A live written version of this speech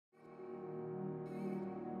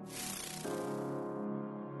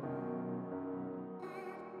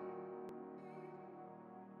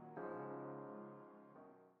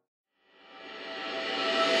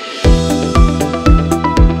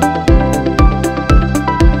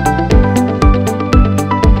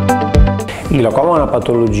Il glaucoma è una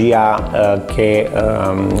patologia che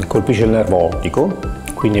colpisce il nervo ottico,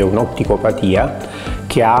 quindi è un'otticopatia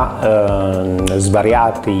che ha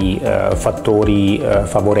svariati fattori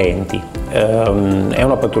favorenti. È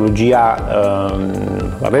una patologia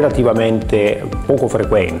relativamente poco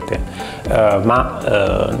frequente, ma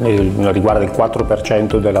riguarda il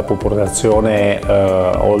 4% della popolazione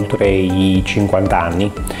oltre i 50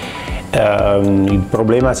 anni. Il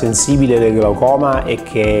problema sensibile del glaucoma è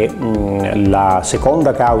che la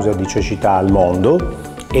seconda causa di cecità al mondo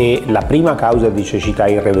e la prima causa di cecità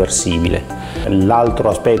irreversibile. L'altro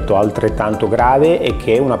aspetto altrettanto grave è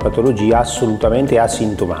che è una patologia assolutamente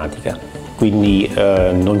asintomatica, quindi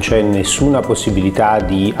non c'è nessuna possibilità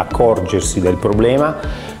di accorgersi del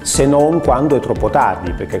problema se non quando è troppo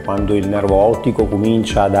tardi, perché quando il nervo ottico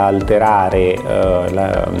comincia ad alterare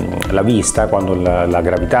la vista, quando la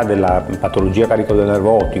gravità della patologia a carico del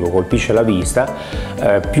nervo ottico colpisce la vista,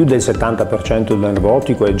 più del 70% del nervo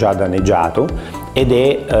ottico è già danneggiato ed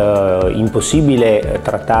è impossibile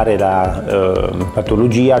trattare la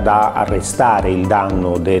patologia da arrestare il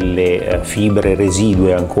danno delle fibre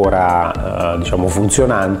residue ancora diciamo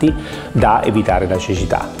funzionanti, da evitare la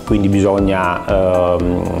cecità. Quindi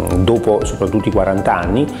bisogna dopo soprattutto i 40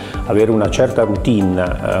 anni avere una certa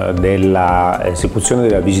routine dell'esecuzione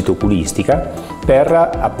della visita oculistica per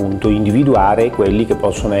appunto individuare quelli che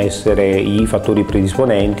possono essere i fattori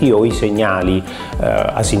predisponenti o i segnali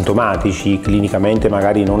asintomatici, clinicamente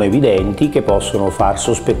magari non evidenti, che possono far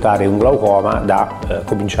sospettare un glaucoma da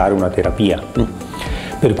cominciare una terapia.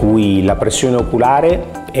 Per cui la pressione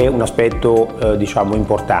oculare è un aspetto diciamo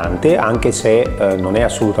importante, anche se non è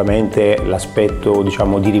assolutamente l'aspetto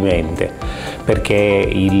diciamo dirimente, perché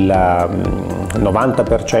il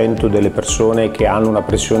 90% delle persone che hanno una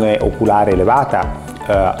pressione oculare elevata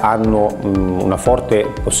hanno una forte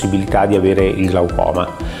possibilità di avere il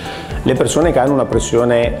glaucoma. Le persone che hanno una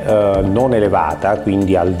pressione non elevata,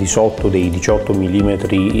 quindi al di sotto dei 18 mm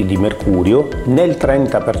di mercurio, nel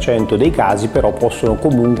 30% dei casi però possono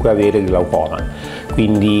comunque avere il glaucoma.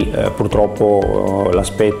 Quindi purtroppo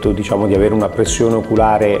l'aspetto diciamo di avere una pressione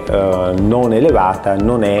oculare non elevata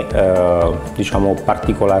non è diciamo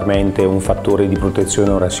particolarmente un fattore di protezione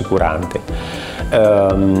o rassicurante.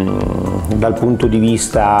 Dal punto di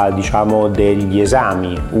vista diciamo degli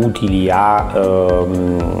esami utili a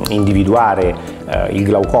individuare il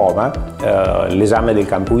glaucoma, l'esame del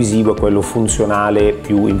campo visivo è quello funzionale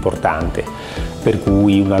più importante, per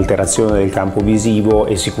cui un'alterazione del campo visivo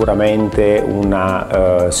è sicuramente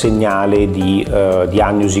un segnale di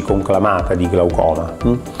diagnosi conclamata di glaucoma.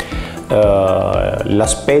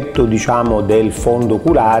 L'aspetto diciamo del fondo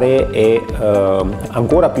oculare è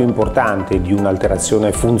ancora più importante di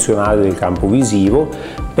un'alterazione funzionale del campo visivo,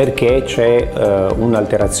 perché c'è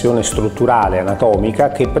un'alterazione strutturale anatomica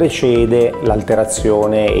che precede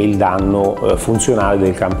l'alterazione e il danno funzionale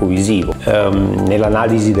del campo visivo.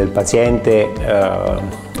 Nell'analisi del paziente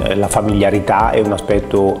la familiarità è un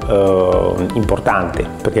aspetto importante,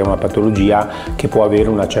 perché è una patologia che può avere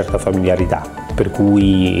una certa familiarità. Per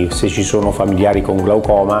cui se ci sono familiari con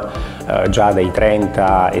glaucoma già dai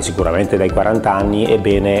 30 e sicuramente dai 40 anni è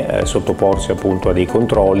bene sottoporsi appunto a dei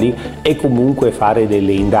controlli e comunque fare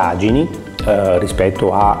delle indagini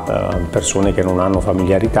rispetto a persone che non hanno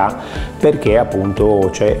familiarità, perché appunto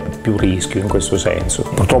c'è più rischio in questo senso.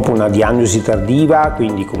 Purtroppo una diagnosi tardiva,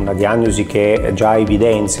 quindi con una diagnosi che già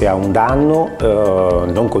evidenzia un danno,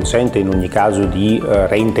 non consente in ogni caso di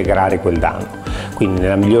reintegrare quel danno. Quindi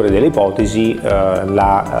nella migliore delle ipotesi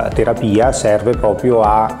la terapia serve proprio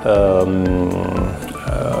a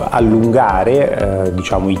allungare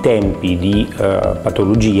diciamo, i tempi di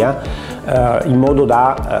patologia in modo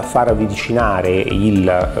da far avvicinare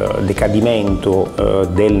il decadimento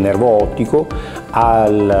del nervo ottico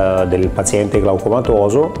del paziente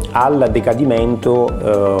glaucomatoso al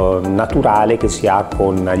decadimento naturale che si ha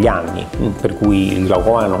con gli anni, per cui il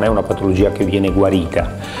glaucoma non è una patologia che viene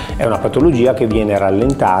guarita, è una patologia che viene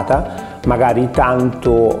rallentata, magari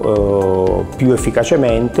tanto più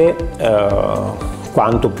efficacemente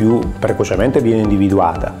quanto più precocemente viene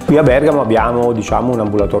individuata. Qui a Bergamo abbiamo diciamo un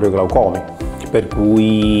ambulatorio glaucomi, per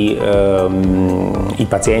cui i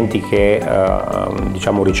pazienti che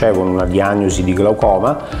diciamo ricevono una diagnosi di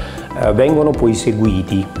glaucoma vengono poi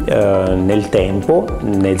seguiti nel tempo,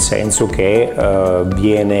 nel senso che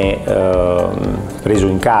viene preso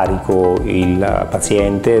in carico il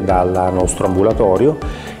paziente dal nostro ambulatorio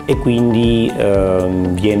e quindi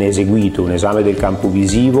viene eseguito un esame del campo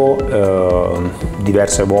visivo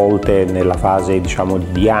diverse volte nella fase diciamo di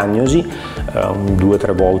diagnosi, 2 o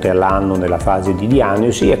 3 volte all'anno nella fase di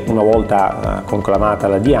diagnosi, e una volta conclamata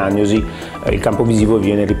la diagnosi il campo visivo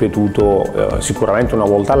viene ripetuto sicuramente una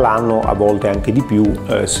volta all'anno, a volte anche di più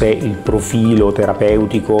se il profilo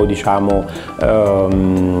terapeutico, diciamo,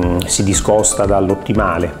 si discosta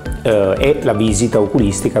dall'ottimale, e la visita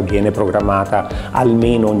oculistica viene programmata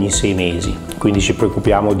almeno ogni 6 mesi. Quindi ci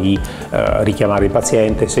preoccupiamo di richiamare il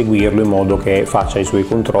paziente, seguirlo in modo che faccia i suoi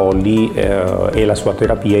controlli e la sua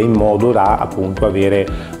terapia, in modo da appunto avere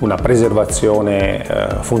una preservazione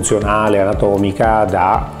funzionale, anatomica,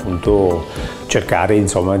 da appunto cercare,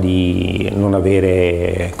 insomma, di non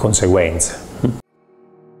avere conseguenze.